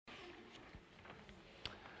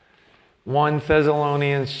1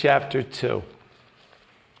 Thessalonians chapter 2.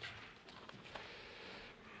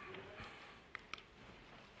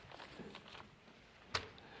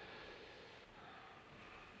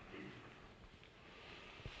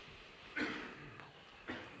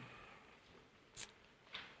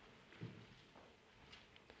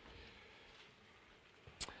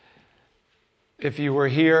 If you were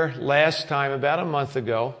here last time, about a month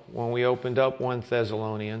ago, when we opened up 1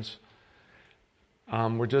 Thessalonians,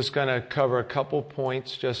 we're just going to cover a couple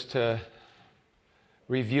points just to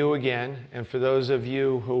review again. And for those of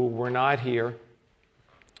you who were not here,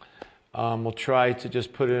 we'll try to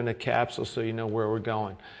just put it in a capsule so you know where we're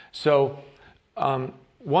going. So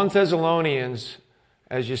 1 Thessalonians,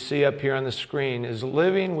 as you see up here on the screen, is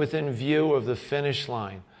living within view of the finish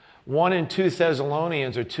line. 1 and 2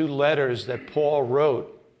 Thessalonians are two letters that Paul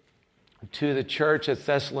wrote to the church at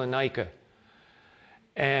Thessalonica.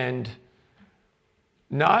 And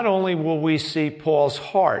not only will we see Paul's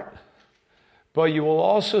heart, but you will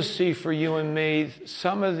also see for you and me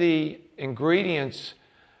some of the ingredients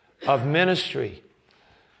of ministry,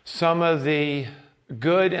 some of the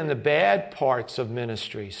good and the bad parts of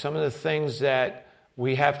ministry, some of the things that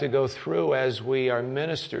we have to go through as we are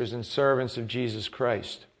ministers and servants of Jesus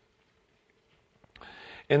Christ.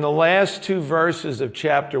 In the last two verses of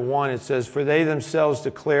chapter 1, it says, "For they themselves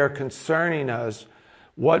declare concerning us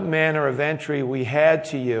what manner of entry we had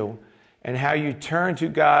to you, and how you turned to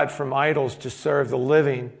God from idols to serve the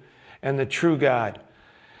living and the true God,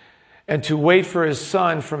 and to wait for his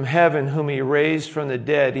Son from heaven, whom he raised from the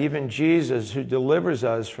dead, even Jesus, who delivers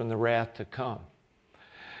us from the wrath to come."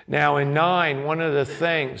 Now in 9, one of the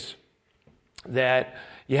things that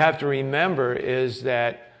you have to remember is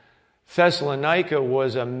that Thessalonica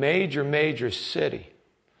was a major city.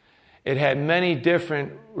 It had many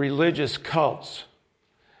different religious cults.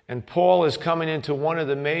 And Paul is coming into one of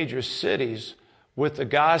the major cities with the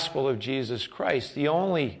gospel of Jesus Christ, the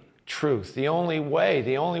only truth, the only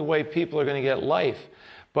way people are going to get life.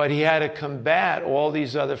 But he had to combat all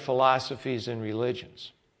these other philosophies and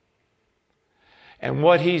religions. And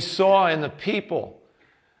what he saw in the people,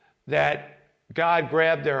 that God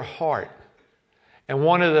grabbed their heart. And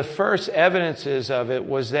one of the first evidences of it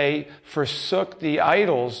was they forsook the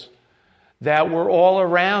idols that were all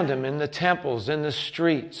around them in the temples, in the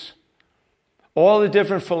streets. All the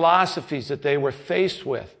different philosophies that they were faced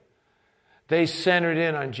with, they centered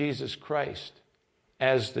in on Jesus Christ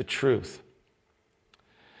as the truth.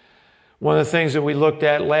 One of the things that we looked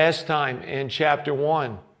at last time in chapter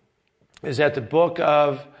 1 is that the book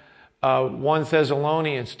of 1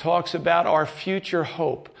 Thessalonians talks about our future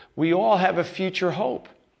hope. We all have a future hope.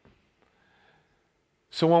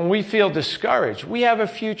 So when we feel discouraged, we have a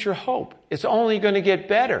future hope. It's only going to get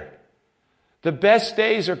better. The best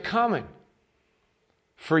days are coming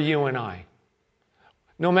for you and I.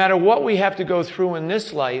 No matter what we have to go through in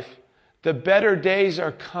this life, the better days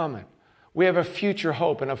are coming. We have a future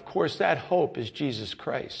hope, and of course that hope is Jesus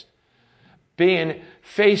Christ. Being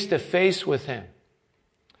face to face with him.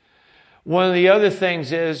 One of the other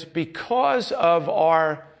things is, because of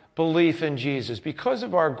our belief in Jesus, because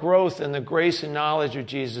of our growth in the grace and knowledge of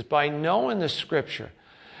Jesus, by knowing the Scripture,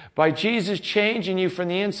 by Jesus changing you from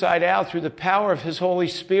the inside out through the power of his Holy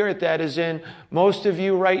Spirit that is in most of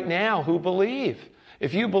you right now who believe.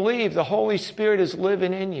 If you believe, the Holy Spirit is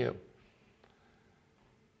living in you.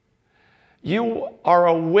 You are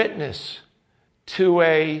a witness to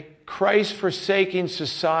a Christ-forsaking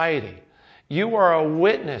society. You are a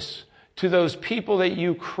witness to those people that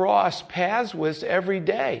you cross paths with every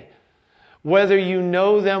day, whether you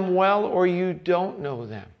know them well or you don't know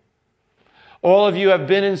them. All of you have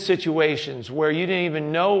been in situations where you didn't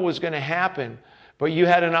even know what was going to happen, but you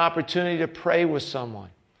had an opportunity to pray with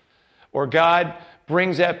someone. Or God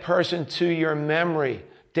brings that person to your memory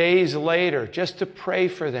days later just to pray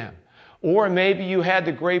for them. Or maybe you had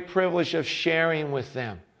the great privilege of sharing with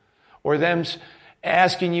them, or them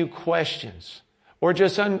asking you questions, or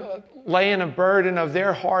just laying a burden of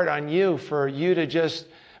their heart on you for you to just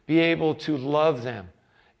be able to love them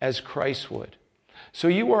as Christ would. So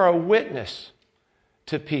you are a witness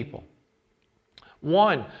to people.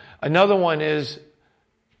 Another one is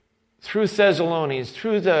through Thessalonians,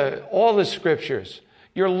 through all the scriptures,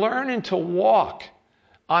 you're learning to walk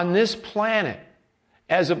on this planet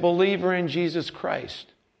as a believer in Jesus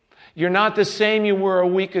Christ. You're not the same you were a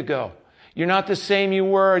week ago. You're not the same you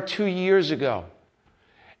were 2 years ago.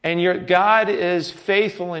 And God is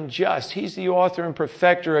faithful and just. He's the author and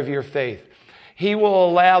perfecter of your faith. He will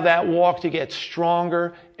allow that walk to get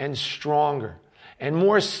stronger and stronger and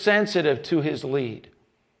more sensitive to his lead.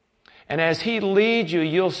 And as He leads you,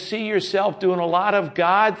 you'll see yourself doing a lot of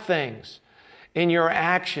God things in your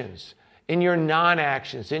actions, in your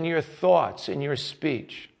non-actions, in your thoughts, in your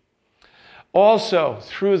speech. Also,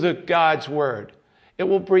 through God's Word, it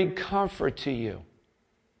will bring comfort to you.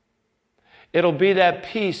 It'll be that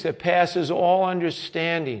peace that passes all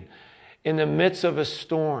understanding in the midst of a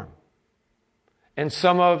storm. And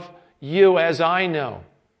some of you, as I know,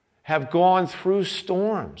 have gone through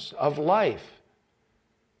storms of life.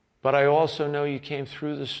 But I also know you came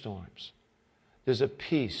through the storms. There's a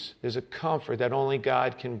peace, there's a comfort that only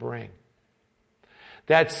God can bring.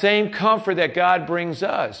 That same comfort that God brings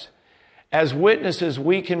us, as witnesses,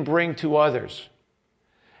 we can bring to others.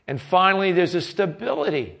 And finally, there's a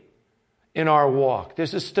stability in our walk.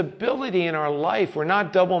 There's a stability in our life. We're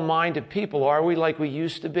not double-minded people, are we, like we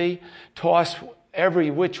used to be? Tossed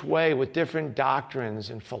every which way with different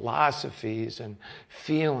doctrines and philosophies and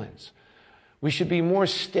feelings. We should be more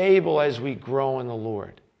stable as we grow in the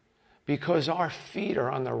Lord, because our feet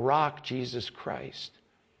are on the rock, Jesus Christ.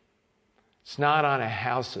 It's not on a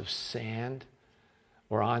house of sand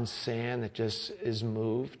or on sand that just is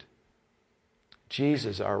moved.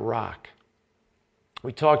 Jesus, our rock.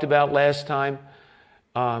 We talked about last time,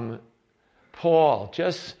 Paul,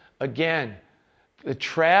 just again, the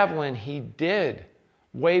traveling he did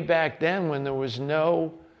way back then when there was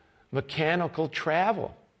no mechanical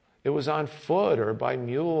travel. It was on foot or by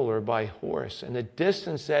mule or by horse. And the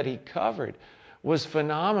distance that he covered was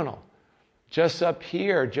phenomenal. Just up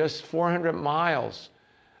here, just 400 miles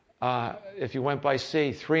if you went by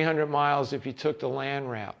sea, 300 miles if you took the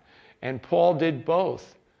land route. And Paul did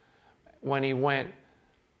both when he went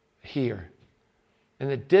here.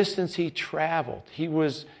 And the distance he traveled, he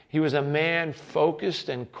was a man focused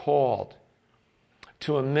and called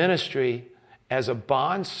to a ministry as a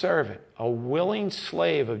bond servant, a willing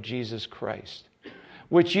slave of Jesus Christ,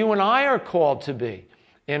 which you and I are called to be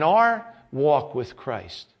in our walk with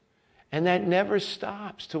Christ. And that never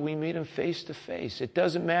stops till we meet Him face to face. It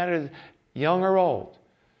doesn't matter young or old.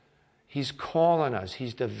 He's calling us.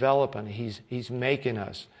 He's developing. He's making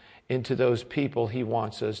us into those people He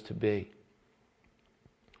wants us to be.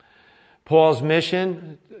 Paul's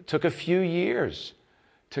mission took a few years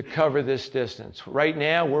to cover this distance. Right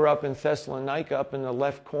now, we're up in Thessalonica, up in the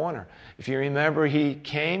left corner. If you remember, he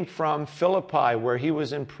came from Philippi, where he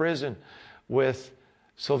was in prison with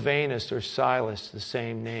Silvanus or Silas, the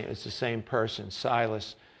same name. It's the same person,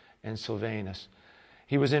 Silas and Silvanus.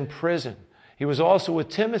 He was in prison. He was also with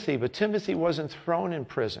Timothy, but Timothy wasn't thrown in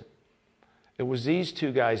prison. It was these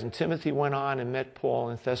two guys, and Timothy went on and met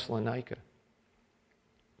Paul in Thessalonica.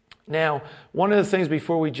 Now, one of the things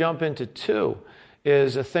before we jump into 2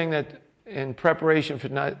 is a thing that, in preparation for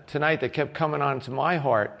tonight, that kept coming on to my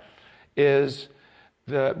heart, is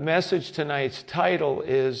the message tonight's title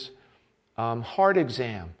is Heart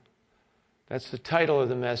Exam. That's the title of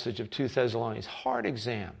the message of 2 Thessalonians, Heart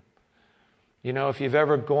Exam. You know, if you've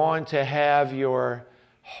ever gone to have your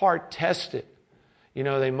heart tested, you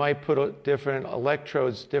know, they might put different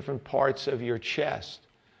electrodes, different parts of your chest.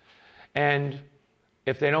 And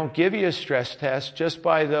if they don't give you a stress test, just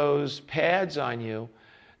by those pads on you,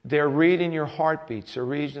 they're reading your heartbeats. They're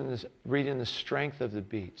reading the strength of the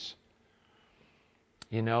beats.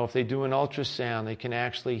 You know, if they do an ultrasound, they can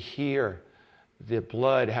actually hear the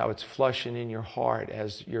blood, how it's flushing in your heart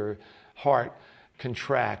as your heart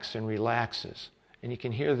contracts and relaxes. And you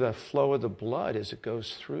can hear the flow of the blood as it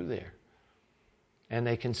goes through there. And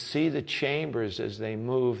they can see the chambers as they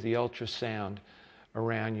move the ultrasound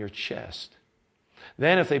around your chest.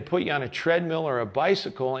 Then if they put you on a treadmill or a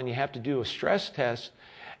bicycle and you have to do a stress test,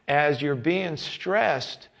 as you're being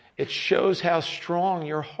stressed, it shows how strong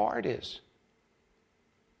your heart is.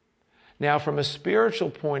 Now, from a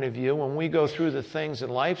spiritual point of view, when we go through the things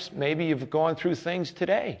in life, maybe you've gone through things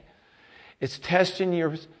today. It's testing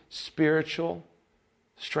your spiritual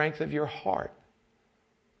strength of your heart.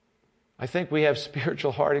 I think we have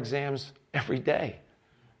spiritual heart exams every day.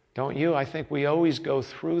 Don't you? I think we always go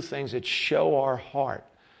through things that show our heart,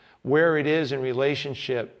 where it is in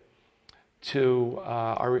relationship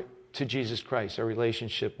to Jesus Christ, our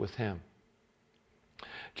relationship with Him.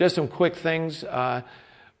 Just some quick things.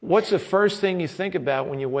 What's the first thing you think about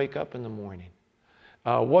when you wake up in the morning?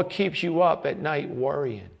 What keeps you up at night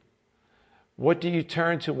worrying? What do you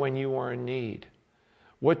turn to when you are in need?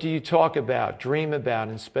 What do you talk about, dream about,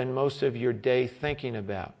 and spend most of your day thinking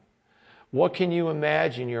about? What can you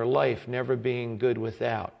imagine your life never being good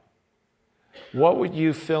without? What would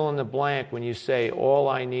you fill in the blank when you say, all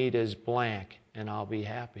I need is blank and I'll be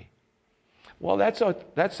happy? Well, that's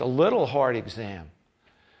a little heart exam,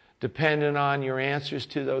 depending on your answers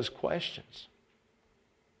to those questions.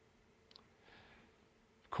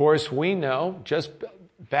 Of course, we know just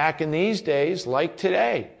back in these days, like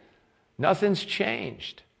today, nothing's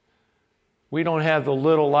changed. We don't have the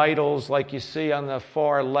little idols like you see on the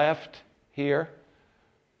far left here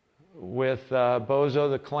with Bozo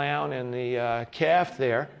the Clown and the calf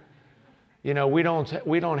there. You know, we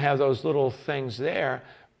don't have those little things there,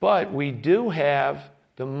 but we do have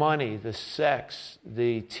the money, the sex,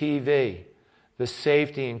 the TV, the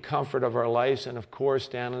safety and comfort of our lives, and of course,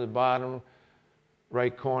 down in the bottom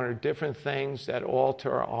right corner, different things that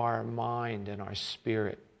alter our mind and our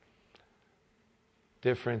spirit.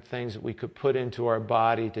 Different things that we could put into our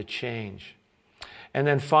body to change. And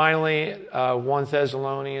then finally, 1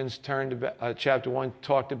 Thessalonians chapter 1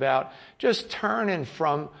 talked about just turning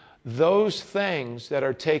from those things that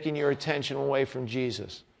are taking your attention away from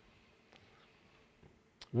Jesus.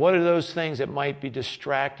 What are those things that might be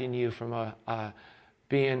distracting you from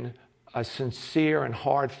being a sincere and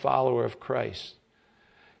hard follower of Christ?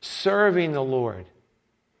 Serving the Lord.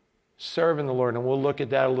 Serving the Lord. And we'll look at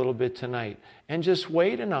that a little bit tonight. And just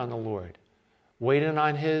waiting on the Lord. Waiting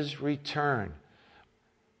on His return.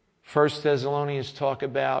 1 Thessalonians talk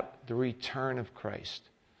about the return of Christ.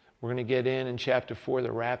 We're going to get in chapter 4,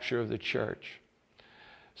 the rapture of the church.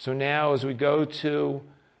 So now as we go to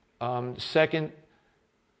second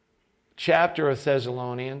chapter of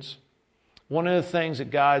Thessalonians, one of the things that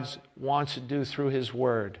God wants to do through His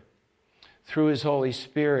Word, through His Holy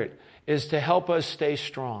Spirit, is to help us stay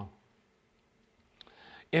strong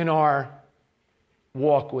in our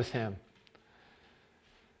walk with Him.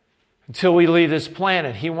 Until we leave this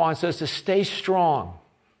planet, He wants us to stay strong.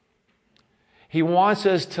 He wants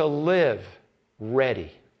us to live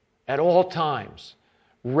ready at all times,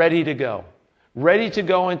 ready to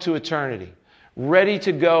go into eternity, ready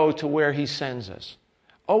to go to where He sends us.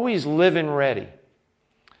 Always living ready.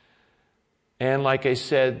 And like I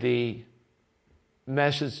said, the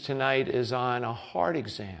message tonight is on a heart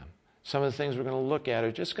exam. Some of the things we're going to look at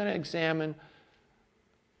are just going to examine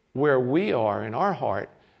where we are in our heart,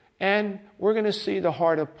 and we're going to see the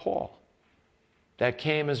heart of Paul that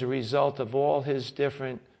came as a result of all his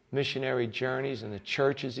different missionary journeys and the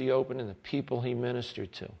churches he opened and the people he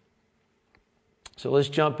ministered to. So let's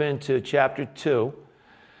jump into chapter 2,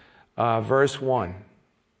 verse 1.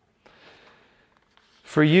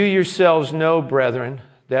 For you yourselves know, brethren,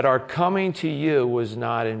 that our coming to you was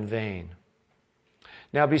not in vain.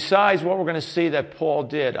 Now, besides what we're going to see that Paul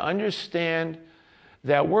did, understand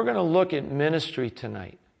that we're going to look at ministry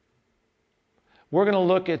tonight. We're going to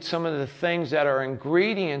look at some of the things that are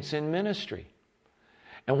ingredients in ministry.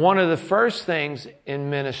 And one of the first things in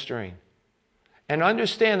ministering, and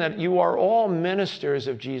understand that you are all ministers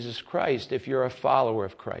of Jesus Christ if you're a follower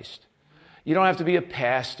of Christ. You don't have to be a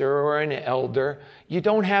pastor or an elder. You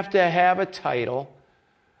don't have to have a title.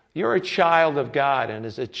 You're a child of God, and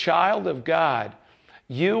as a child of God,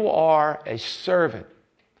 you are a servant,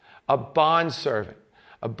 a bondservant.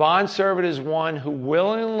 A bondservant is one who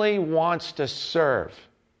willingly wants to serve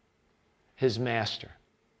his master.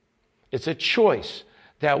 It's a choice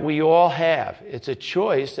that we all have. It's a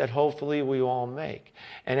choice that hopefully we all make.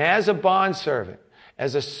 And as a bondservant,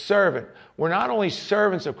 as a servant, we're not only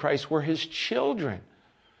servants of Christ, we're His children.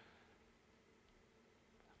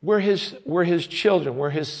 We're His children,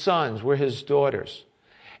 we're His sons, we're His daughters.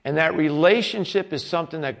 And that relationship is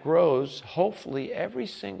something that grows, hopefully, every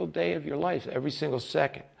single day of your life, every single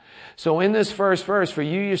second. So in this first verse, for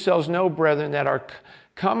you yourselves know, brethren, that our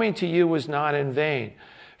coming to you was not in vain.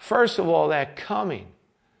 First of all, that coming.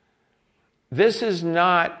 This is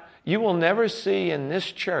not, you will never see in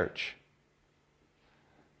this church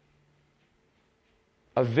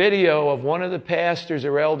a video of one of the pastors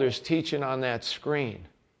or elders teaching on that screen,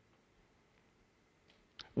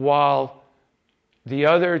 while the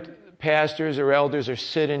other pastors or elders are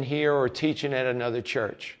sitting here or teaching at another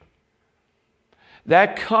church.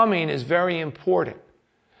 That coming is very important.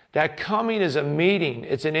 That coming is a meeting.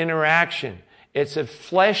 It's an interaction. It's a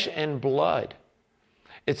flesh and blood.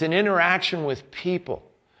 It's an interaction with people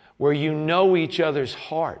where you know each other's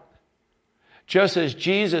heart. Just as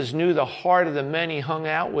Jesus knew the heart of the men He hung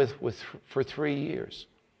out with for 3 years.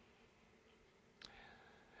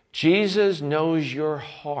 Jesus knows your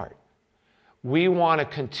heart. We want to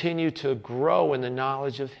continue to grow in the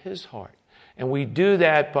knowledge of His heart. And we do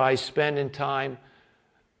that by spending time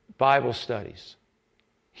Bible studies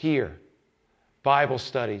here, Bible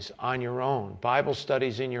studies on your own, Bible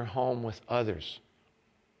studies in your home with others.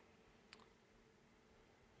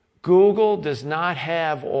 Google does not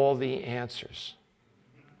have all the answers.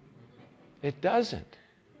 It doesn't.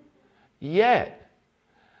 Yet,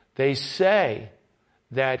 they say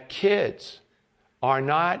that kids are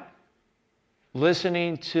not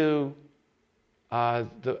listening to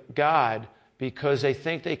the God because they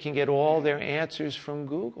think they can get all their answers from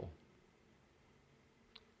Google.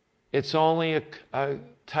 It's only a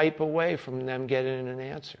type away from them getting an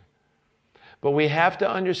answer. But we have to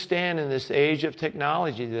understand in this age of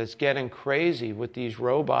technology that's getting crazy with these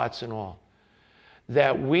robots and all,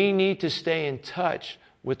 that we need to stay in touch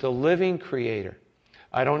with the living Creator.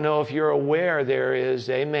 I don't know if you're aware, there is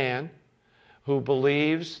a man who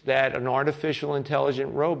believes that an artificial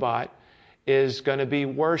intelligent robot is going to be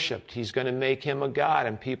worshipped. He's going to make him a god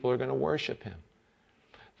and people are going to worship him.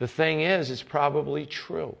 The thing is, it's probably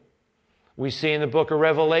true. We see in the book of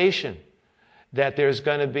Revelation that there's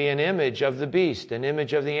going to be an image of the beast, an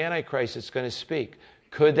image of the Antichrist that's going to speak.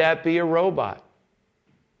 Could that be a robot?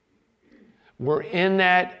 We're in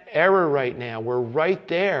that era right now. We're right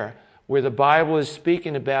there where the Bible is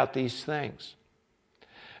speaking about these things.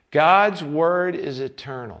 God's Word is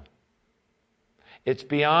eternal. It's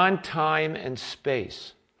beyond time and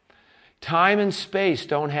space. Time and space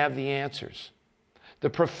don't have the answers. The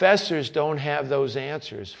professors don't have those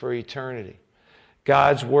answers for eternity.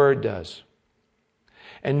 God's Word does.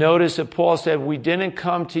 And notice that Paul said, we didn't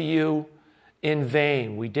come to you in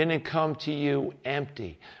vain. We didn't come to you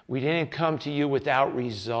empty. We didn't come to you without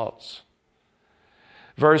results.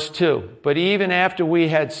 Verse 2, but even after we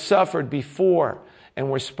had suffered before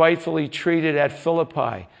and were spitefully treated at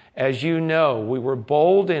Philippi, as you know, we were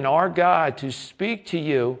bold in our God to speak to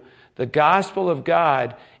you the gospel of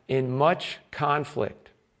God in much conflict.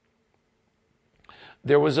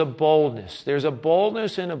 There was a boldness. There's a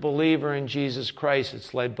boldness in a believer in Jesus Christ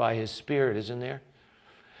that's led by His Spirit, isn't there?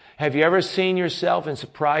 Have you ever seen yourself and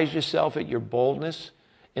surprised yourself at your boldness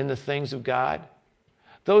in the things of God?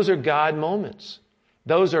 Those are God moments.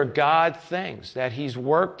 Those are God things that He's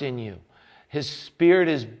worked in you. His Spirit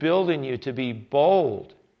is building you to be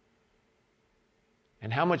bold.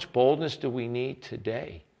 And how much boldness do we need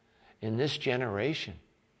today in this generation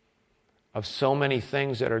of so many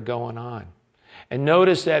things that are going on? And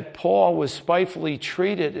notice that Paul was spitefully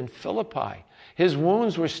treated in Philippi. His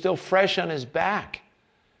wounds were still fresh on his back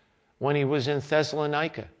when he was in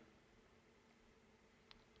Thessalonica.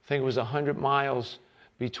 I think it was 100 miles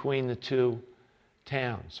between the two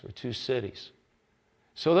towns or two cities.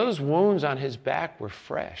 So those wounds on his back were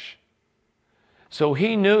fresh. So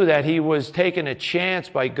he knew that he was taking a chance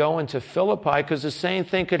by going to Philippi because the same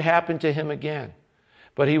thing could happen to him again.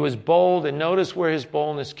 But he was bold, and notice where his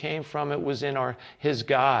boldness came from. It was in his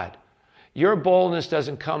God. Your boldness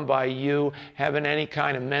doesn't come by you having any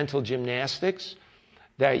kind of mental gymnastics,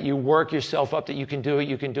 that you work yourself up, that you can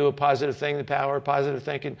do a positive thing, the power of positive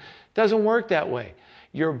thinking. It doesn't work that way.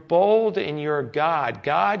 You're bold in your God.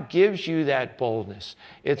 God gives you that boldness.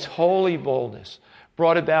 It's holy boldness,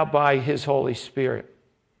 brought about by His Holy Spirit.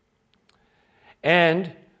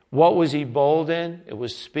 And what was he bold in? It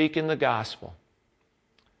was speaking the gospel.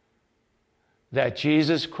 That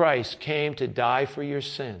Jesus Christ came to die for your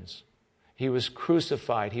sins. He was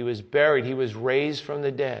crucified. He was buried. He was raised from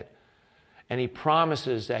the dead. And He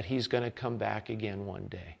promises that He's going to come back again one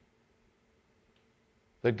day.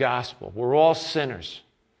 The gospel. We're all sinners.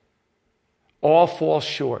 All fall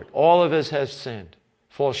short. All of us have sinned.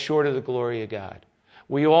 Fall short of the glory of God.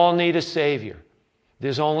 We all need a Savior.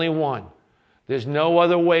 There's only one. There's no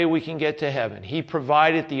other way we can get to heaven. He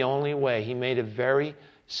provided the only way. He made it very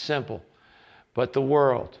simple. But the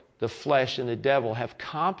world, the flesh, and the devil have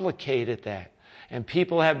complicated that. And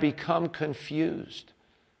people have become confused.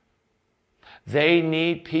 They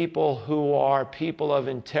need people who are people of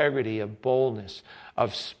integrity, of boldness,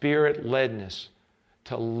 of spirit-ledness,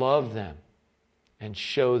 to love them and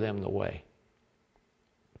show them the way.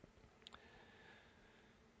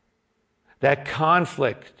 That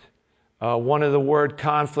conflict, one of the word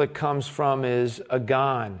conflict comes from is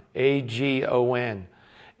agon, A-G-O-N.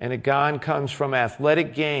 And agon comes from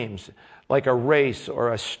athletic games, like a race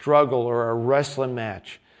or a struggle or a wrestling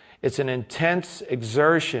match. It's an intense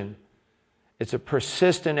exertion. It's a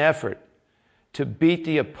persistent effort to beat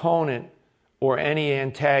the opponent or any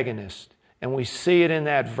antagonist. And we see it in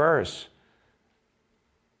that verse.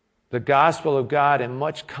 The gospel of God in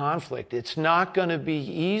much conflict. It's not going to be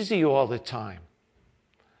easy all the time.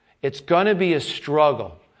 It's going to be a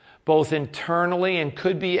struggle, both internally and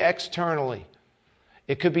could be externally.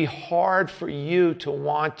 It could be hard for you to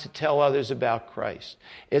want to tell others about Christ.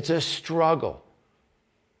 It's a struggle.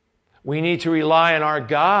 We need to rely on our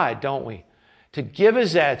God, don't we? To give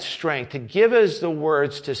us that strength, to give us the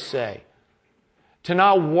words to say. To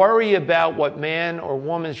not worry about what man or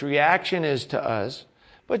woman's reaction is to us,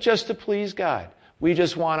 but just to please God. We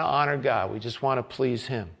just want to honor God. We just want to please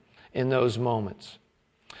Him in those moments.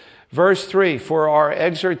 Verse 3, for our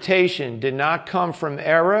exhortation did not come from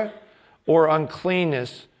error or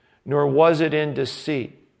uncleanness, nor was it in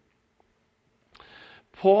deceit.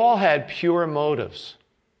 Paul had pure motives.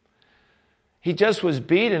 He just was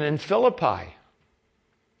beaten in Philippi.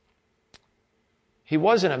 He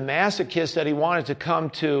wasn't a masochist that he wanted to come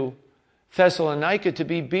to Thessalonica to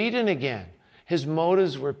be beaten again. His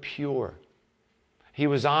motives were pure. He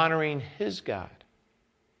was honoring his God,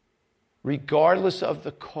 regardless of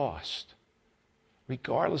the cost.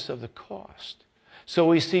 Regardless of the cost. So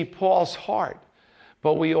we see Paul's heart,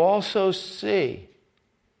 but we also see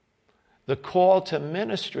the call to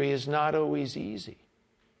ministry is not always easy.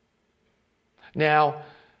 Now,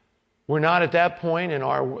 we're not at that point in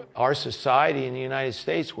our society in the United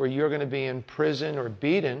States where you're going to be in prison or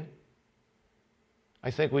beaten.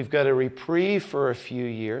 I think we've got a reprieve for a few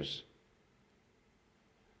years.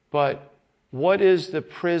 But what is the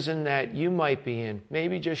prison that you might be in?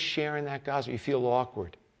 Maybe just sharing that gospel. You feel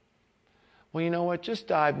awkward. Well, you know what? Just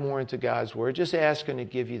dive more into God's Word. Just ask Him to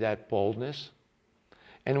give you that boldness.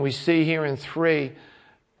 And we see here in 3,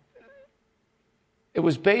 it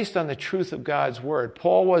was based on the truth of God's Word.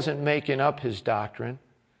 Paul wasn't making up his doctrine.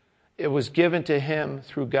 It was given to him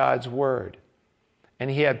through God's Word.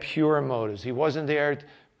 And he had pure motives. He wasn't there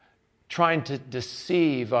trying to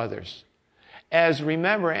deceive others. As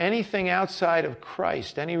remember, anything outside of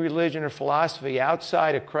Christ, any religion or philosophy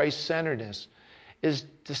outside of Christ-centeredness is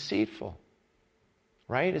deceitful.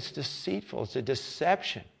 Right? It's deceitful. It's a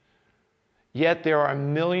deception. Yet there are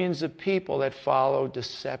millions of people that follow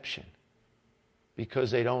deception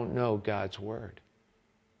because they don't know God's Word.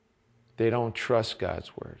 They don't trust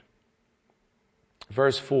God's Word.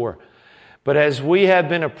 Verse 4, but as we have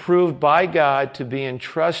been approved by God to be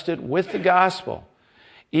entrusted with the gospel,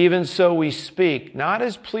 even so we speak, not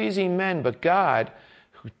as pleasing men, but God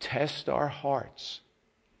who tests our hearts.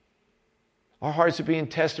 Our hearts are being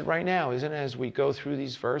tested right now, isn't it? As we go through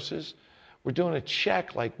these verses, we're doing a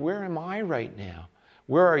check, like, where am I right now?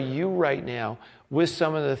 Where are you right now with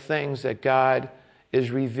some of the things that God is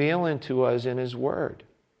revealing to us in His Word?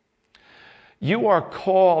 You are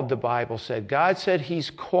called, the Bible said. God said He's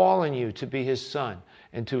calling you to be His son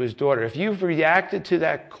and to His daughter. If you've reacted to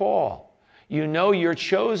that call, you know you're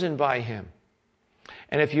chosen by Him.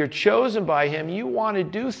 And if you're chosen by Him, you want to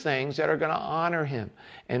do things that are going to honor Him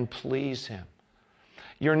and please Him.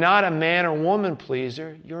 You're not a man or woman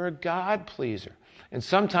pleaser. You're a God pleaser. And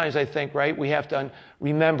sometimes I think, right, we have to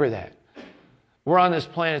remember that. We're on this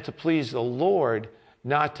planet to please the Lord,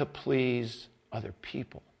 not to please other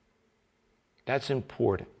people. That's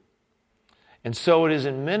important. And so it is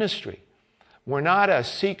in ministry. We're not a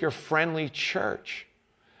seeker-friendly church.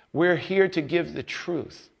 We're here to give the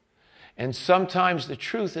truth. And sometimes the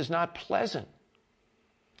truth is not pleasant.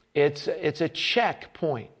 It's a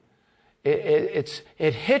checkpoint.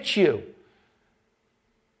 It hits you.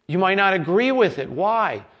 You might not agree with it.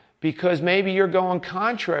 Why? Because maybe you're going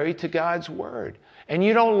contrary to God's Word. And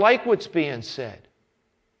you don't like what's being said.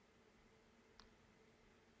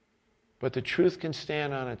 But the truth can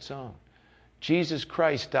stand on its own. Jesus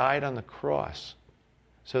Christ died on the cross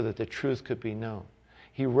so that the truth could be known.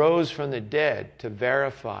 He rose from the dead to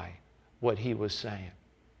verify what He was saying.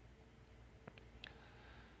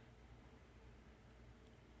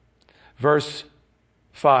 Verse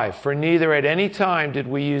 5, for neither at any time did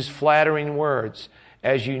we use flattering words,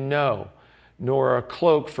 as you know, nor a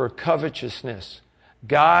cloak for covetousness.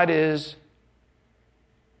 God is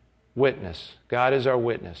witness. God is our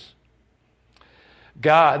witness.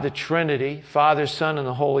 God, the Trinity, Father, Son, and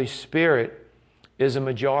the Holy Spirit, is a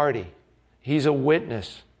majority. He's a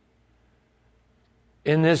witness.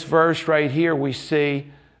 In this verse right here, we see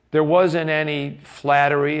there wasn't any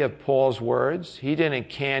flattery of Paul's words. He didn't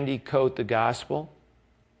candy coat the gospel.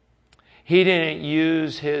 He didn't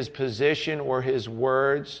use his position or his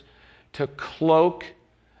words to cloak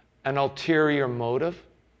an ulterior motive.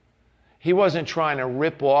 He wasn't trying to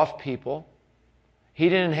rip off people. He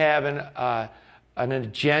didn't have an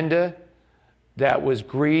agenda that was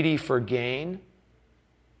greedy for gain.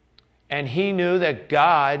 And he knew that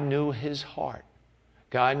God knew his heart.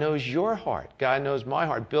 God knows your heart. God knows my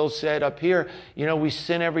heart. Bill said up here, we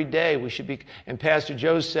sin every day. We should be, and Pastor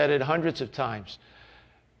Joe said it hundreds of times.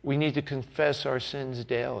 We need to confess our sins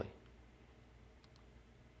daily.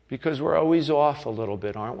 Because we're always off a little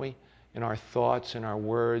bit, aren't we? In our thoughts, in our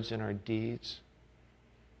words, in our deeds.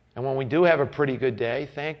 And when we do have a pretty good day,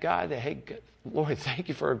 thank God that, hey, Lord, thank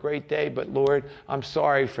you for a great day, but Lord, I'm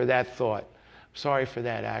sorry for that thought. I'm sorry for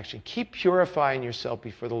that action. Keep purifying yourself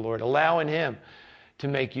before the Lord, allowing Him to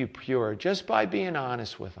make you pure just by being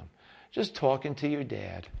honest with Him, just talking to your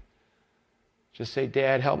dad. Just say,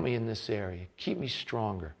 Dad, help me in this area. Keep me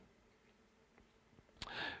stronger.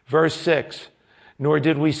 Verse 6, nor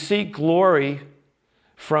did we seek glory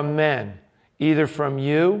from men, either from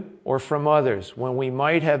you or from others, when we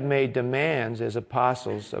might have made demands as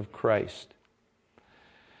apostles of Christ.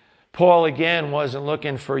 Paul, again, wasn't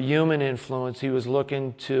looking for human influence. He was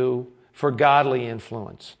looking for godly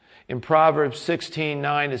influence. In Proverbs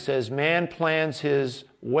 16:9, it says, man plans his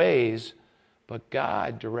ways, but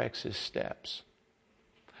God directs his steps.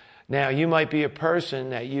 Now, you might be a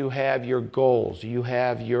person that you have your goals, you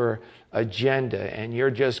have your agenda, and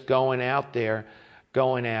you're just going out there,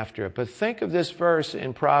 going after it. But think of this verse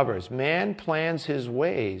in Proverbs. Man plans his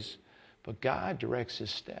ways, but God directs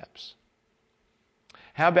his steps.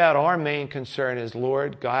 How about our main concern is,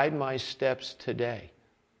 Lord, guide my steps today.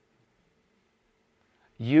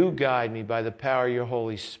 You guide me by the power of your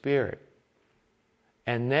Holy Spirit.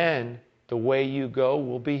 And then the way you go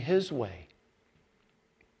will be his way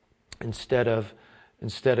instead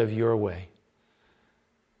of your way.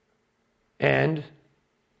 And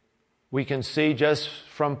we can see just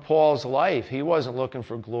from Paul's life, he wasn't looking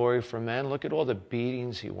for glory from men. Look at all the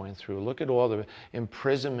beatings he went through. Look at all the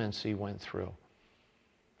imprisonments he went through.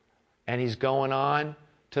 And he's going on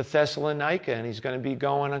to Thessalonica, and he's going to be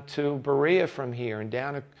going to Berea from here and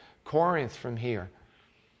down to Corinth from here.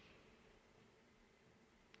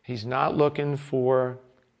 He's not looking for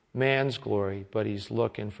man's glory, but he's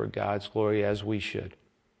looking for God's glory, as we should.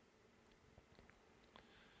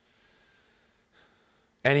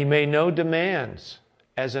 And he made no demands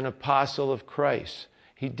as an apostle of Christ.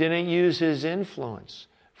 He didn't use his influence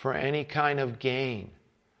for any kind of gain.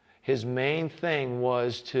 His main thing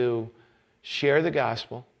was to share the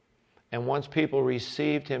gospel, and once people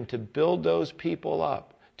received him, to build those people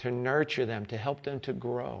up, to nurture them, to help them to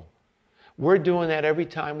grow. We're doing that every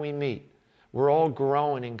time we meet. We're all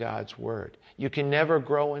growing in God's Word. You can never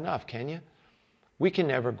grow enough, can you? We can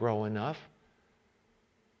never grow enough.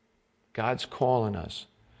 God's calling us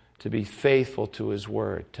to be faithful to His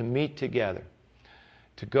Word, to meet together,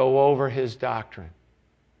 to go over His doctrine,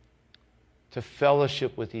 to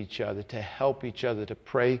fellowship with each other, to help each other, to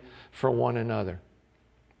pray for one another.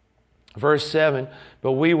 Verse 7,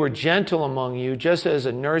 but we were gentle among you, just as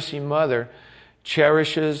a nursing mother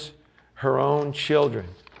cherishes her own children.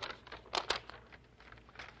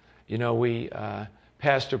 You know,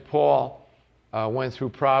 Pastor Paul went through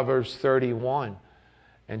Proverbs 31,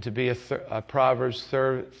 and to be a Proverbs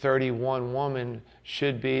 31 woman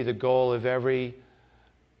should be the goal of every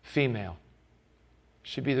female.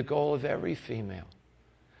 Should be the goal of every female.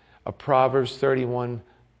 A Proverbs 31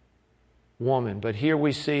 woman. But here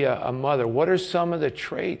we see a mother. What are some of the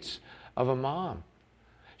traits of a mom?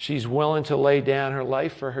 She's willing to lay down her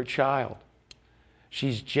life for her child.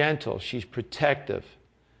 She's gentle. She's protective.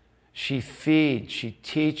 She feeds. She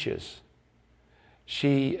teaches.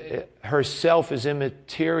 She herself is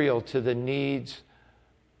immaterial to the needs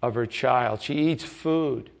of her child. She eats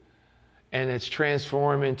food, and it's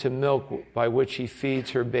transformed into milk by which she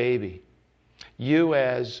feeds her baby. You,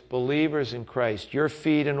 as believers in Christ, you're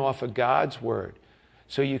feeding off of God's Word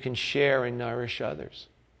so you can share and nourish others.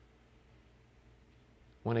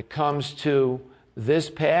 When it comes to this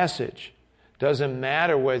passage, doesn't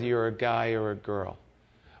matter whether you're a guy or a girl.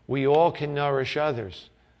 We all can nourish others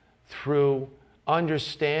through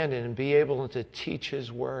understanding and be able to teach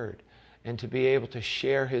His Word and to be able to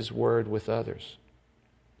share His Word with others.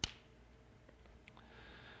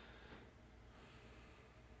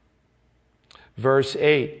 Verse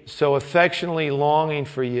 8, so affectionately longing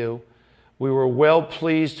for you, we were well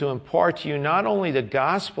pleased to impart to you not only the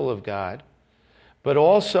gospel of God, but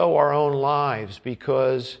also our own lives,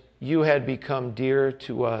 because you had become dear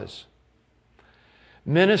to us.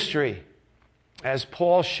 Ministry, as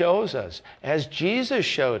Paul shows us, as Jesus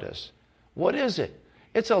showed us, what is it?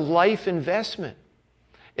 It's a life investment.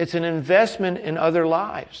 It's an investment in other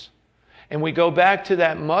lives. And we go back to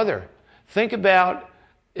that mother. Think about,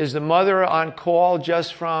 is the mother on call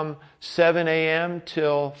just from 7 a.m.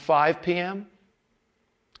 till 5 p.m.?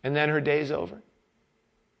 And then her day's over?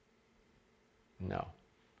 No.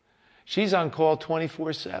 She's on call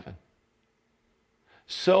 24/7.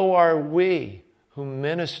 So are we who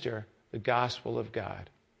minister the gospel of God.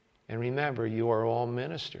 And remember, you are all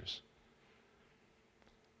ministers.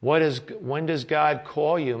 When does God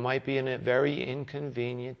call you? It might be in a very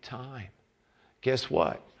inconvenient time. Guess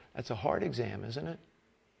what? That's a heart exam, isn't it?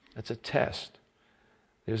 That's a test.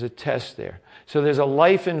 There's a test there. So there's a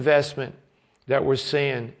life investment that we're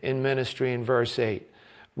seeing in ministry in verse 8.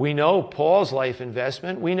 We know Paul's life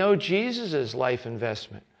investment. We know Jesus' life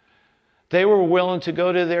investment. They were willing to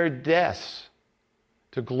go to their deaths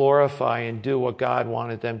to glorify and do what God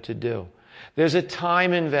wanted them to do. There's a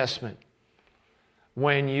time investment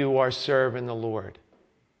when you are serving the Lord.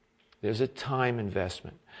 There's a time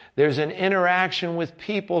investment. There's an interaction with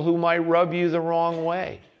people who might rub you the wrong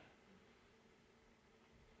way.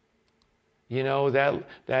 You know,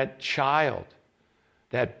 that child,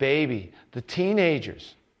 that baby, the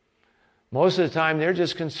teenagers. Most of the time, they're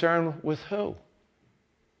just concerned with who?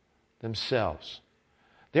 Themselves.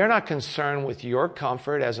 They're not concerned with your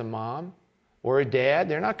comfort as a mom or a dad.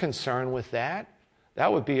 They're not concerned with that.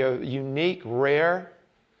 That would be a unique, rare,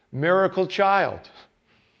 miracle child.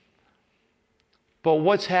 But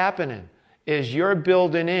what's happening is you're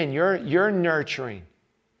building in, you're nurturing,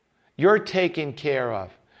 you're taking care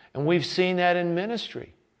of. And we've seen that in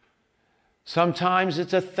ministry. Sometimes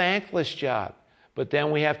it's a thankless job. But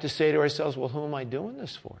then we have to say to ourselves, well, who am I doing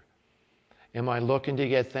this for? Am I looking to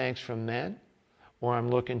get thanks from men? Or I'm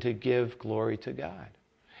looking to give glory to God?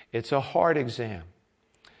 It's a hard exam.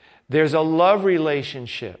 There's a love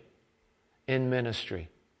relationship in ministry.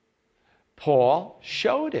 Paul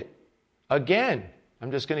showed it. Again,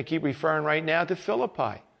 I'm just going to keep referring right now to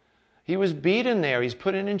Philippi. He was beaten there. He's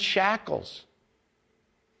put in shackles.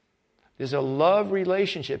 There's a love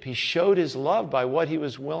relationship. He showed his love by what he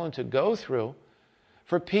was willing to go through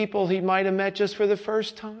for people he might have met just for the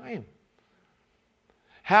first time.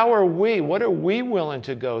 What are we willing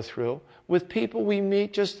to go through with people we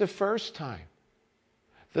meet just the first time,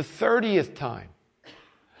 the 30th time,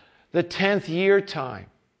 the 10th year time?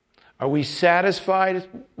 Are we satisfied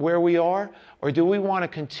where we are? Or do we want to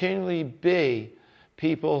continually be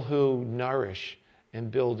people who nourish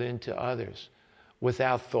and build into others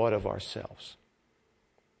without thought of ourselves?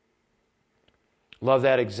 Love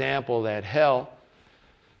that example that hell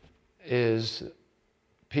is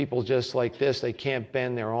people just like this. They can't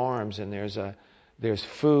bend their arms, and there's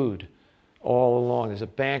food all along. There's a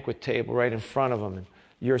banquet table right in front of them, and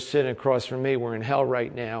you're sitting across from me. We're in hell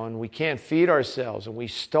right now, and we can't feed ourselves, and we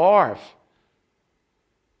starve.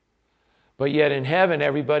 But yet in heaven,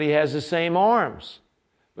 everybody has the same arms.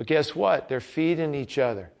 But guess what? They're feeding each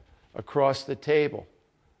other across the table.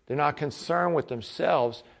 They're not concerned with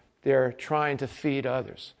themselves. They're trying to feed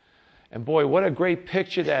others. And boy, what a great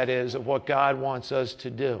picture that is of what God wants us to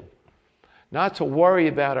do. Not to worry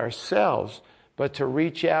about ourselves, but to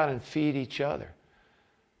reach out and feed each other.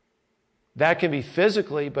 That can be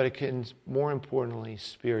physically, but it can, more importantly,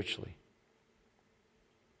 spiritually.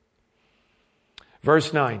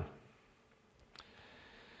 Verse 9.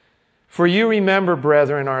 For you remember,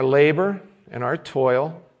 brethren, our labor and our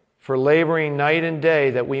toil, for laboring night and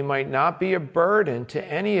day, that we might not be a burden to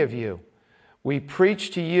any of you. We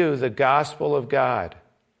preach to you the gospel of God.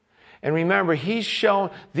 And remember, he's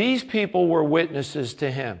shown, these people were witnesses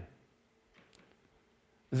to him.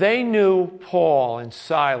 They knew Paul and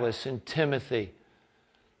Silas and Timothy.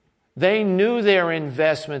 They knew their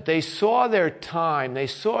investment. They saw their time. They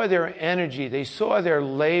saw their energy. They saw their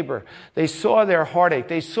labor. They saw their heartache.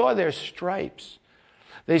 They saw their stripes.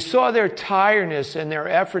 They saw their tiredness and their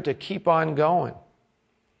effort to keep on going.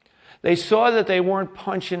 They saw that they weren't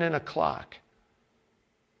punching in a clock.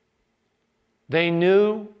 They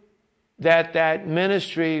knew that that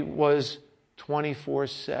ministry was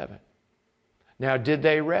 24/7. Now, did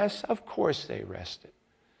they rest? Of course they rested.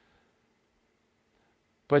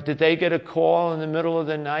 But did they get a call in the middle of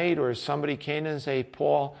the night, or somebody came in and say,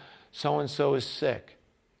 Paul, so-and-so is sick?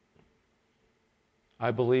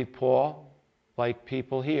 I believe Paul, like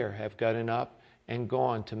people here, have gotten up and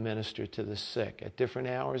gone to minister to the sick at different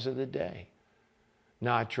hours of the day.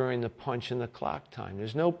 Not during the punch in the clock time.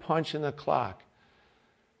 There's no punch in the clock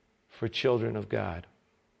for children of God.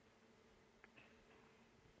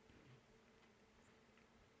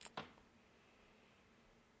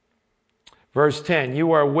 Verse 10,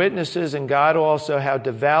 you are witnesses, and God also, how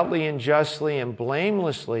devoutly and justly and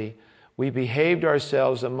blamelessly we behaved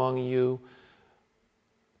ourselves among you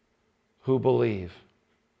who believe.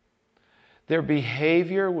 Their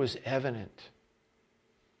behavior was evident.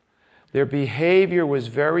 Their behavior was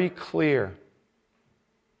very clear.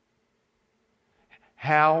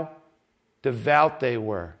 How devout they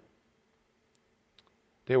were.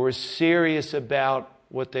 They were serious about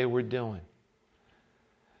what they were doing.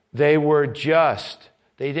 They were just.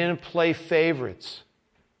 They didn't play favorites.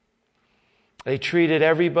 They treated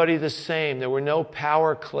everybody the same. There were no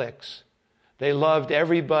power cliques. They loved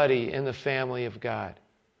everybody in the family of God.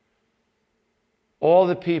 All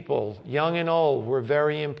the people, young and old, were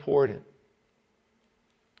very important.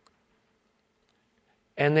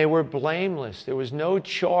 And they were blameless. There was no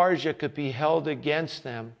charge that could be held against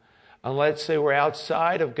them unless they were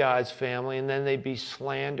outside of God's family, and then they'd be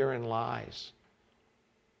slander and lies.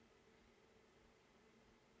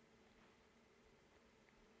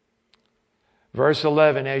 Verse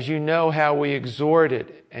 11, as you know how we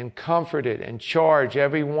exhorted and comforted and charge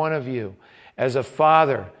every one of you as a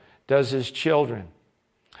father does his children.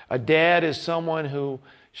 A dad is someone who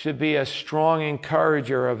should be a strong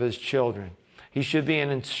encourager of his children. He should be an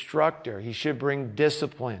instructor. He should bring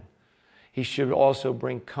discipline. He should also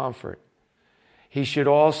bring comfort. He should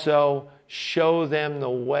also show them the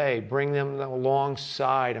way, bring them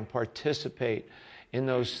alongside and participate in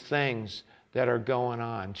those things that are going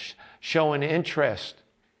on. Show an interest.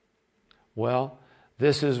 Well,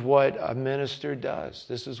 this is what a minister does.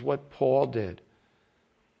 This is what Paul did.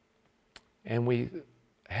 And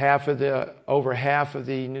over half of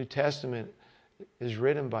the New Testament is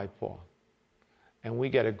written by Paul. And we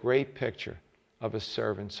get a great picture of a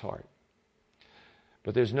servant's heart.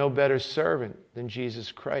 But there's no better servant than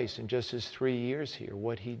Jesus Christ in just his 3 years here,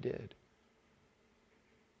 what he did.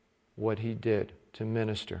 What he did to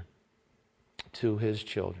minister to his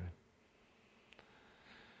children.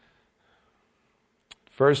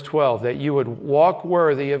 Verse 12, that you would walk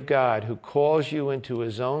worthy of God who calls you into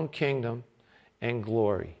his own kingdom and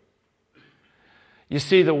glory. You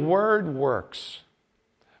see, the Word works.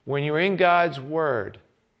 When you're in God's Word,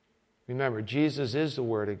 remember, Jesus is the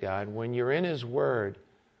Word of God. When you're in his Word,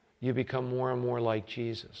 you become more and more like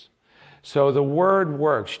Jesus. So the Word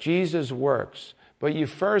works. Jesus works. But you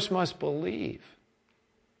first must believe.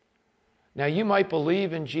 Now, you might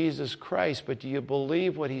believe in Jesus Christ, but do you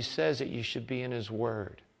believe what he says that you should be in his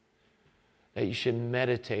Word? That you should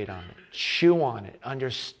meditate on it, chew on it,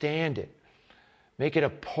 understand it, make it a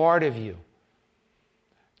part of you.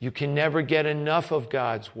 You can never get enough of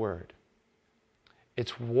God's Word.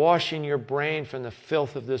 It's washing your brain from the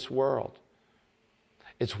filth of this world.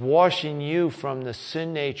 It's washing you from the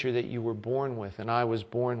sin nature that you were born with and I was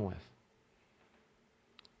born with.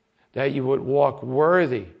 That you would walk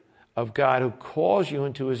worthy of God who calls you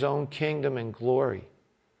into his own kingdom and glory.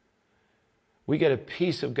 We get a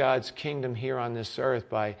piece of God's kingdom here on this earth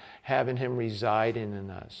by having him reside in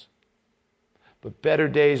us. But better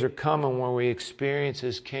days are coming when we experience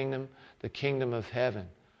his kingdom, the kingdom of heaven,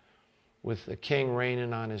 with the king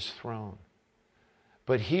reigning on his throne.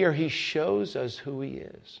 But here he shows us who he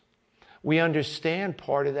is. We understand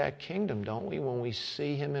part of that kingdom, don't we, when we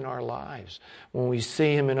see him in our lives, when we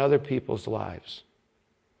see him in other people's lives.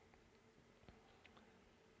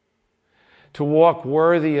 To walk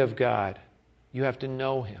worthy of God, you have to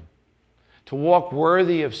know him. To walk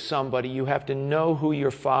worthy of somebody, you have to know who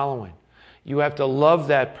you're following. You have to love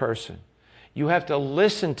that person. You have to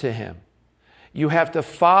listen to him. You have to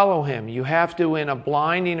follow him. You have to, in a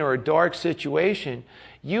blinding or a dark situation,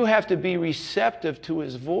 you have to be receptive to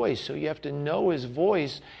his voice. So you have to know his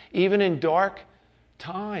voice even in dark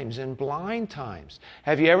times and blind times.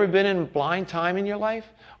 Have you ever been in a blind time in your life?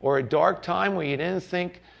 Or a dark time where you didn't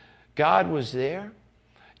think God was there?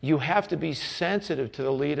 You have to be sensitive to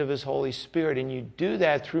the lead of his Holy Spirit, and you do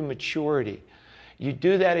that through maturity. You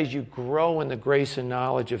do that as you grow in the grace and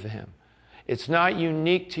knowledge of him. It's not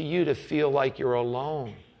unique to you to feel like you're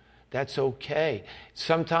alone. That's okay.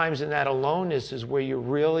 Sometimes in that aloneness is where you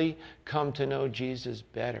really come to know Jesus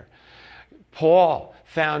better. Paul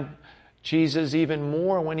found Jesus even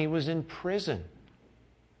more when he was in prison,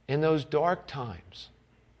 in those dark times.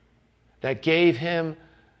 That gave him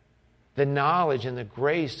the knowledge and the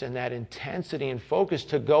grace and that intensity and focus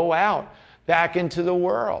to go out back into the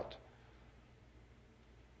world.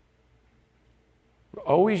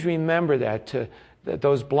 Always remember that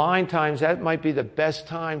those blind times, that might be the best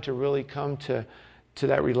time to really come to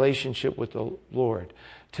that relationship with the Lord.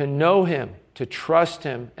 To know him, to trust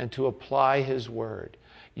him, and to apply his word.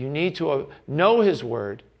 You need to know his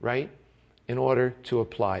word, right, in order to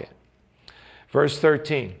apply it. Verse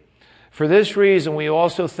 13. For this reason we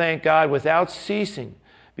also thank God without ceasing,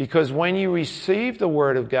 because when you received the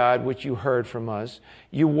word of God which you heard from us,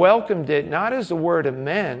 you welcomed it not as the word of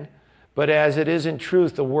men, but as it is in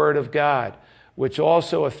truth the word of God, which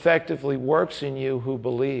also effectively works in you who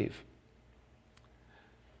believe.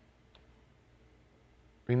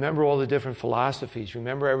 Remember all the different philosophies.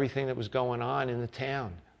 Remember everything that was going on in the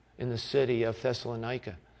town, in the city of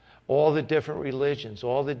Thessalonica. All the different religions,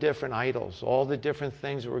 all the different idols, all the different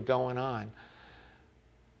things that were going on.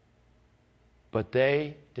 But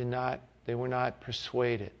they were not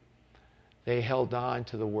persuaded. They held on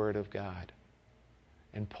to the word of God.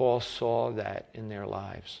 And Paul saw that in their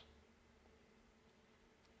lives.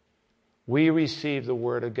 We receive the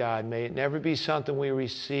word of God. May it never be something we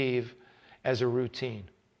receive as a routine.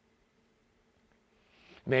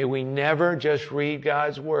 May we never just read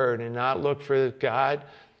God's word and not look for God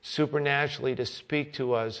supernaturally to speak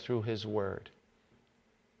to us through his word.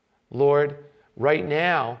 Lord, right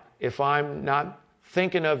now if I'm not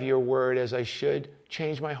thinking of your word as I should,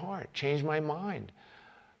 change my heart, change my mind.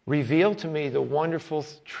 Reveal to me the wonderful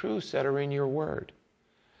truths that are in your word.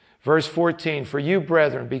 Verse 14, for you,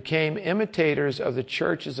 brethren, became imitators of the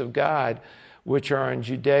churches of God, which are in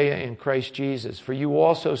Judea in Christ Jesus. For you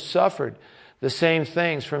also suffered the same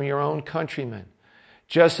things from your own countrymen,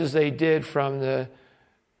 just as they did from the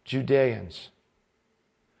Judeans.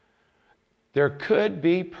 There could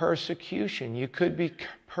be persecution. You could be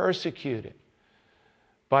persecuted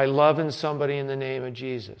by loving somebody in the name of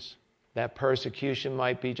Jesus. That persecution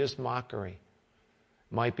might be just mockery.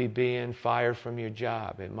 It might be being fired from your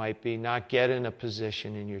job. It might be not getting a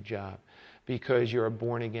position in your job because you're a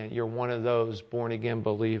born again. You're one of those born again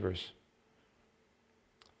believers.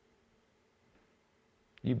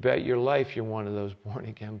 You bet your life you're one of those born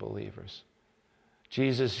again believers.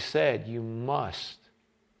 Jesus said you must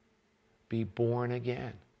be born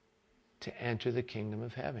again to enter the kingdom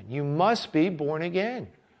of heaven. You must be born again.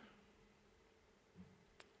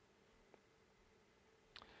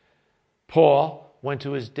 Paul went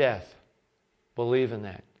to his death, believing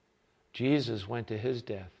that. Jesus went to his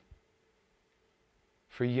death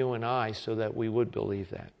for you and I so that we would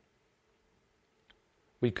believe that.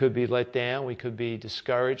 We could be let down, we could be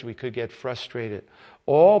discouraged, we could get frustrated.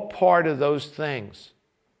 All part of those things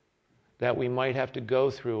that we might have to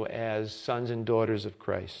go through as sons and daughters of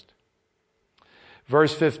Christ.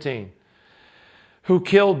 Verse 15, who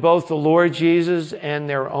killed both the Lord Jesus and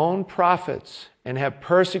their own prophets and have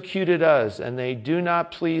persecuted us, and they do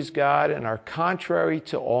not please God and are contrary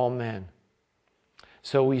to all men.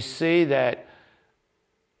 So we see that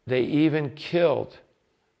they even killed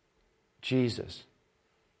Jesus.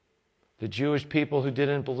 The Jewish people who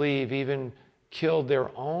didn't believe even killed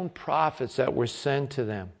their own prophets that were sent to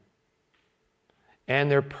them. And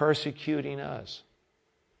they're persecuting us.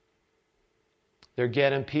 They're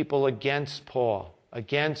getting people against Paul,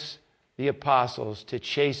 against the apostles, to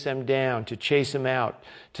chase them down, to chase them out,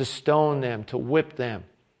 to stone them, to whip them.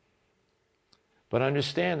 But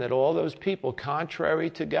understand that all those people, contrary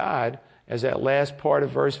to God, as that last part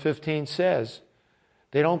of verse 15 says,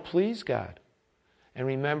 they don't please God. And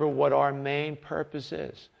remember what our main purpose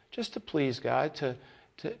is. Just to please God,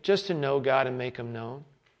 just to know God and make Him known.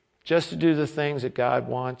 Just to do the things that God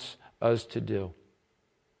wants us to do.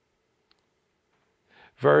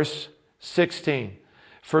 Verse 16.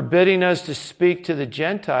 Forbidding us to speak to the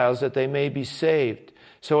Gentiles that they may be saved,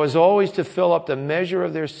 so as always to fill up the measure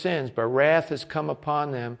of their sins, but wrath has come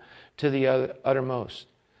upon them to the uttermost.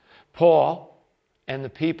 Paul and the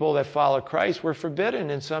people that follow Christ were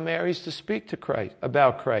forbidden in some areas to speak to Christ,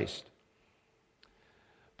 about Christ.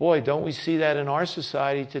 Boy, don't we see that in our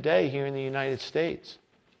society today here in the United States?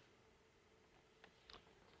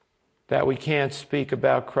 That we can't speak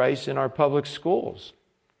about Christ in our public schools.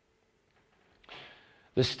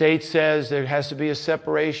 The state says there has to be a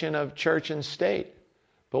separation of church and state.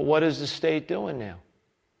 But what is the state doing now?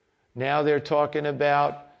 Now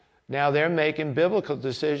they're making biblical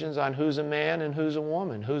decisions on who's a man and who's a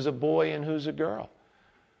woman, who's a boy and who's a girl.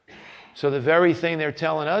 So the very thing they're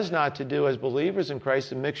telling us not to do as believers in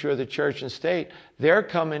Christ, a mixture of the church and state, they're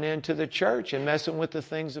coming into the church and messing with the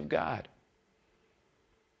things of God.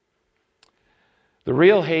 The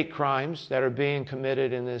real hate crimes that are being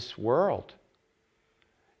committed in this world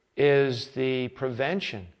is the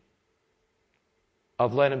prevention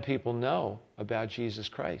of letting people know about Jesus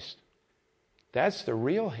Christ. That's the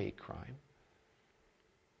real hate crime.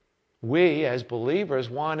 We, as believers,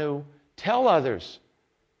 want to tell others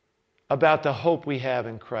about the hope we have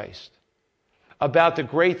in Christ, about the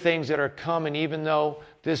great things that are coming, even though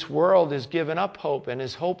this world has given up hope and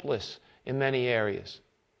is hopeless in many areas.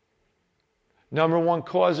 Number one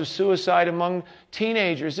cause of suicide among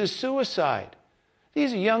teenagers is suicide.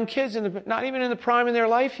 These are young kids, not even in the prime of their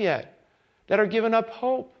life yet, that are giving up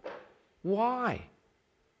hope. Why?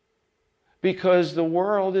 Because the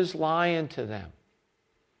world is lying to them.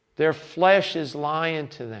 Their flesh is lying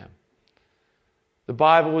to them. The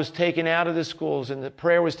Bible was taken out of the schools, and the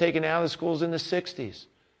prayer was taken out of the schools in the 60s.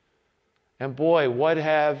 And boy, what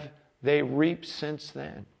have they reaped since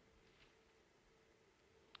then?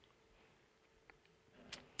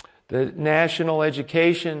 The National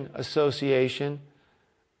Education Association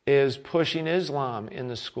is pushing Islam in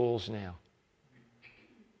the schools now.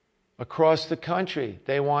 Across the country,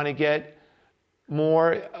 they want to get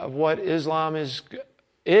more of what Islam is.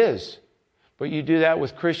 But you do that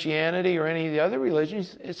with Christianity or any of the other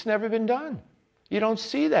religions, it's never been done. You don't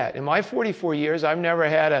see that. In my 44 years, I've never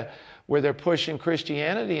had where they're pushing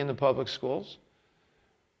Christianity in the public schools.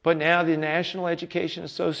 But now the National Education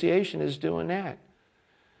Association is doing that.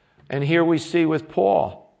 And here we see with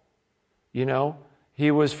Paul, You know,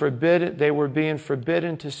 he was forbidden, they were being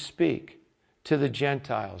forbidden to speak to the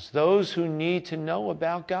Gentiles, those who need to know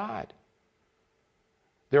about God.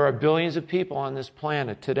 There are billions of people on this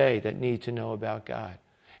planet today that need to know about God.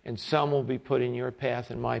 And some will be put in your path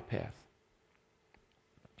and my path.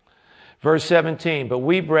 Verse 17, but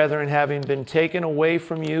we, brethren, having been taken away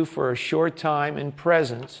from you for a short time in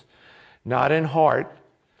presence, not in heart,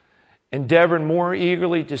 endeavored more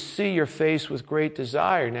eagerly to see your face with great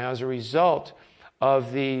desire. Now, as a result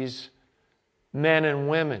of these men and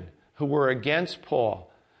women who were against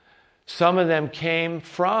Paul, some of them came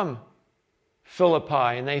from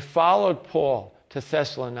Philippi and they followed Paul to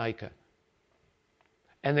Thessalonica.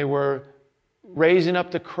 And they were raising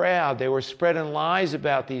up the crowd. They were spreading lies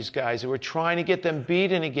about these guys. They were trying to get them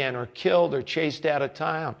beaten again or killed or chased out of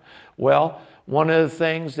town. Well, one of the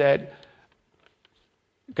things that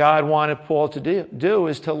God wanted Paul to do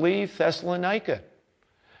is to leave Thessalonica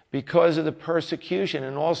because of the persecution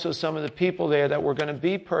and also some of the people there that were going to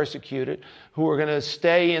be persecuted who were going to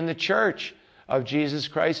stay in the church of Jesus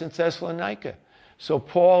Christ in Thessalonica. So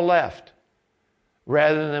Paul left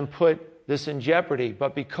rather than put this in jeopardy.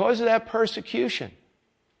 But because of that persecution,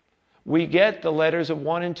 we get the letters of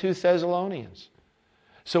 1 and 2 Thessalonians.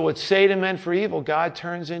 So what Satan meant for evil, God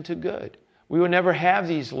turns into good. We would never have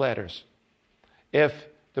these letters if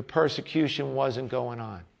the persecution wasn't going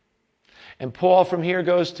on. And Paul from here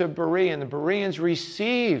goes to Berea, and the Bereans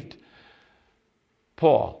received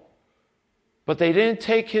Paul. But they didn't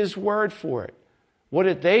take his word for it. What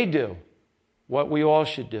did they do? What we all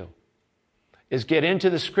should do is get into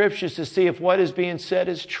the scriptures to see if what is being said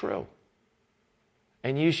is true.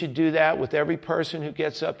 And you should do that with every person who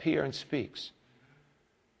gets up here and speaks.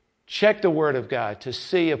 Check the word of God to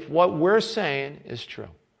see if what we're saying is true.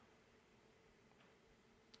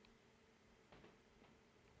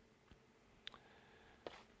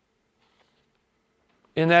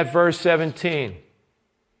 In that verse 17,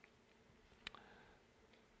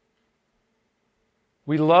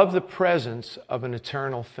 we love the presence of an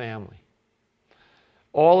eternal family.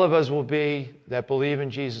 All of us will be that believe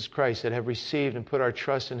in Jesus Christ, that have received and put our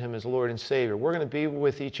trust in Him as Lord and Savior. We're going to be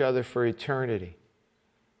with each other for eternity.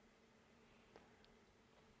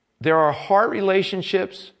 There are heart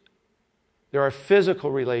relationships. There are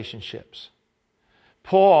physical relationships.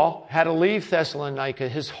 Paul had to leave Thessalonica.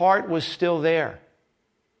 His heart was still there.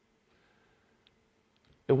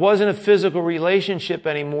 It wasn't a physical relationship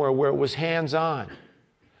anymore where it was hands-on,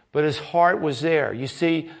 but his heart was there. You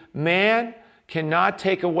see, man cannot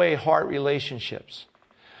take away heart relationships.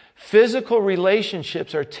 Physical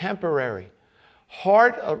relationships are temporary.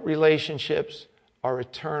 Heart relationships are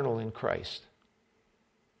eternal in Christ.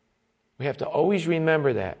 We have to always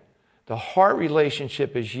remember that. The heart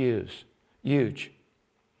relationship is huge.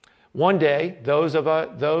 One day,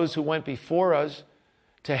 those who went before us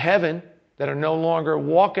to heaven that are no longer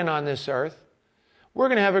walking on this earth, we're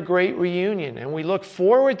going to have a great reunion, and we look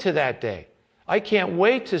forward to that day. I can't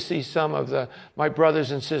wait to see some of my brothers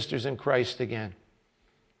and sisters in Christ again.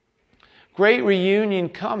 Great reunion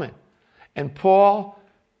coming. And Paul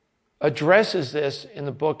addresses this in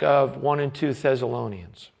the book of 1 and 2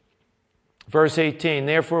 Thessalonians. Verse 18,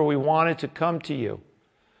 therefore we wanted to come to you,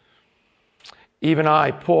 even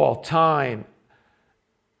I, Paul, time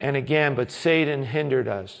and again, but Satan hindered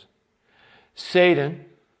us. Satan,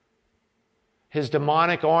 his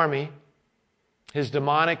demonic army, his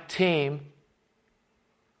demonic team,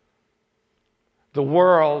 the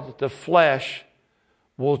world, the flesh,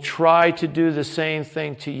 will try to do the same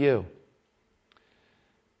thing to you.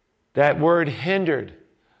 That word hindered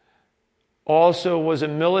also was a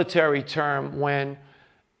military term. When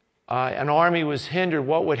an army was hindered,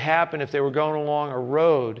 what would happen if they were going along a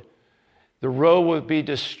road? The road would be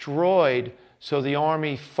destroyed, so the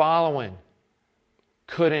army following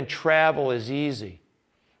couldn't travel as easy.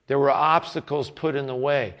 There were obstacles put in the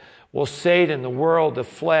way. Well, Satan, the world, the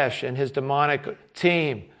flesh, and his demonic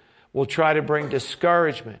team will try to bring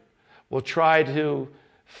discouragement, will try to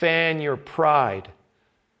fan your pride,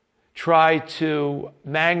 try to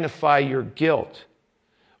magnify your guilt,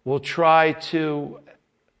 will try to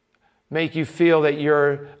make you feel that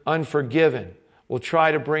you're unforgiven, will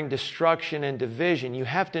try to bring destruction and division. You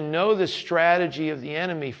have to know the strategy of the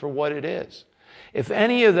enemy for what it is. If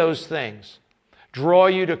any of those things draw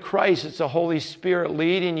you to Christ, it's the Holy Spirit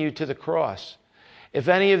leading you to the cross. If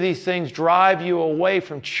any of these things drive you away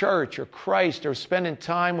from church or Christ or spending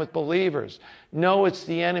time with believers, know it's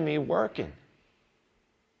the enemy working.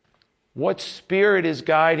 What spirit is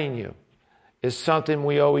guiding you is something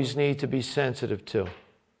we always need to be sensitive to.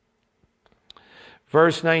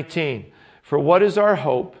 Verse 19, for what is our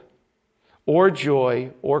hope or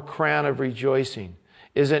joy, or crown of rejoicing?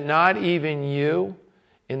 Is it not even you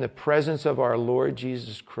in the presence of our Lord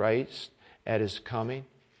Jesus Christ at His coming?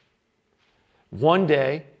 One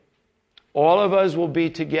day, all of us will be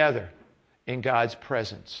together in God's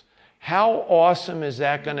presence. How awesome is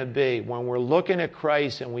that going to be when we're looking at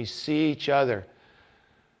Christ and we see each other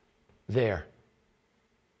there?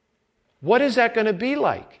 What is that going to be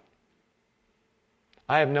like?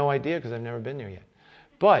 I have no idea because I've never been there yet.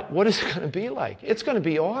 But what is it going to be like? It's going to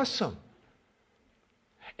be awesome.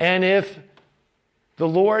 And if the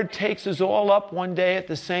Lord takes us all up one day at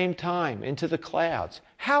the same time into the clouds,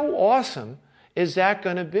 how awesome is that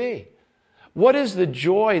going to be? What is the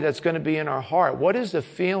joy that's going to be in our heart? What is the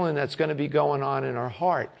feeling that's going to be going on in our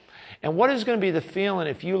heart? And what is going to be the feeling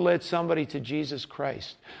if you led somebody to Jesus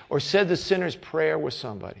Christ or said the sinner's prayer with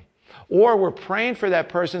somebody? Or we're praying for that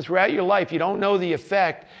person throughout your life. You don't know the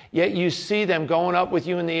effect, yet you see them going up with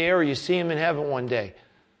you in the air, or you see them in heaven one day.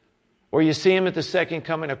 Or you see them at the second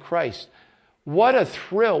coming of Christ. What a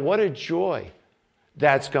thrill, what a joy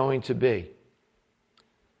that's going to be.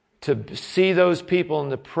 To see those people in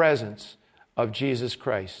the presence of Jesus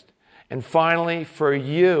Christ. And finally, for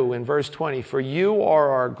you, in verse 20, for you are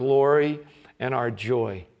our glory and our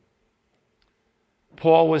joy.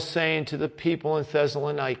 Paul was saying to the people in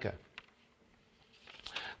Thessalonica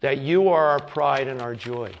that you are our pride and our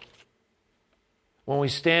joy. When we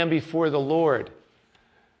stand before the Lord,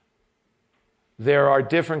 there are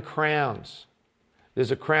different crowns.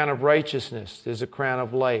 There's a crown of righteousness. There's a crown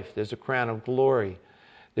of life. There's a crown of glory.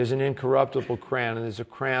 There's an incorruptible crown, and there's a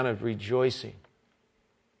crown of rejoicing.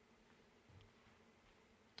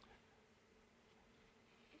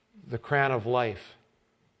 The crown of life.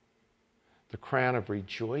 The crown of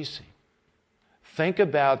rejoicing. Think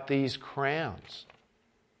about these crowns.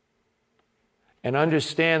 And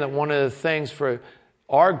understand that one of the things for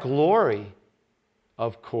our glory,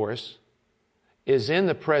 of course, is in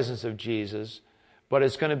the presence of Jesus, but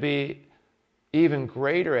it's going to be even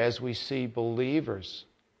greater as we see believers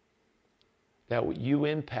that you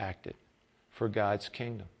impacted for God's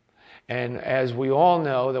kingdom. And as we all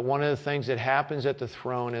know, that one of the things that happens at the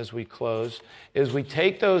throne as we close is we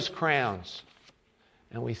take those crowns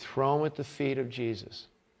and we throw them at the feet of Jesus.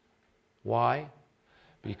 Why?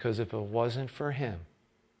 Because if it wasn't for Him,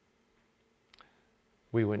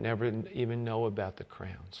 we would never even know about the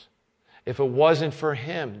crowns. If it wasn't for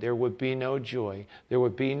Him, there would be no joy. There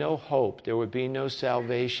would be no hope. There would be no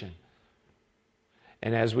salvation.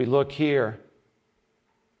 And as we look here,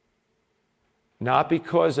 not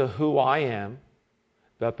because of who I am,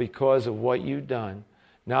 but because of what you've done.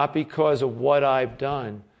 Not because of what I've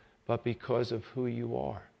done, but because of who you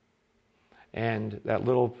are. And that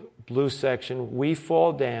little blue section, we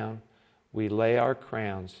fall down, we lay our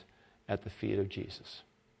crowns at the feet of Jesus.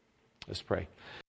 Let's pray.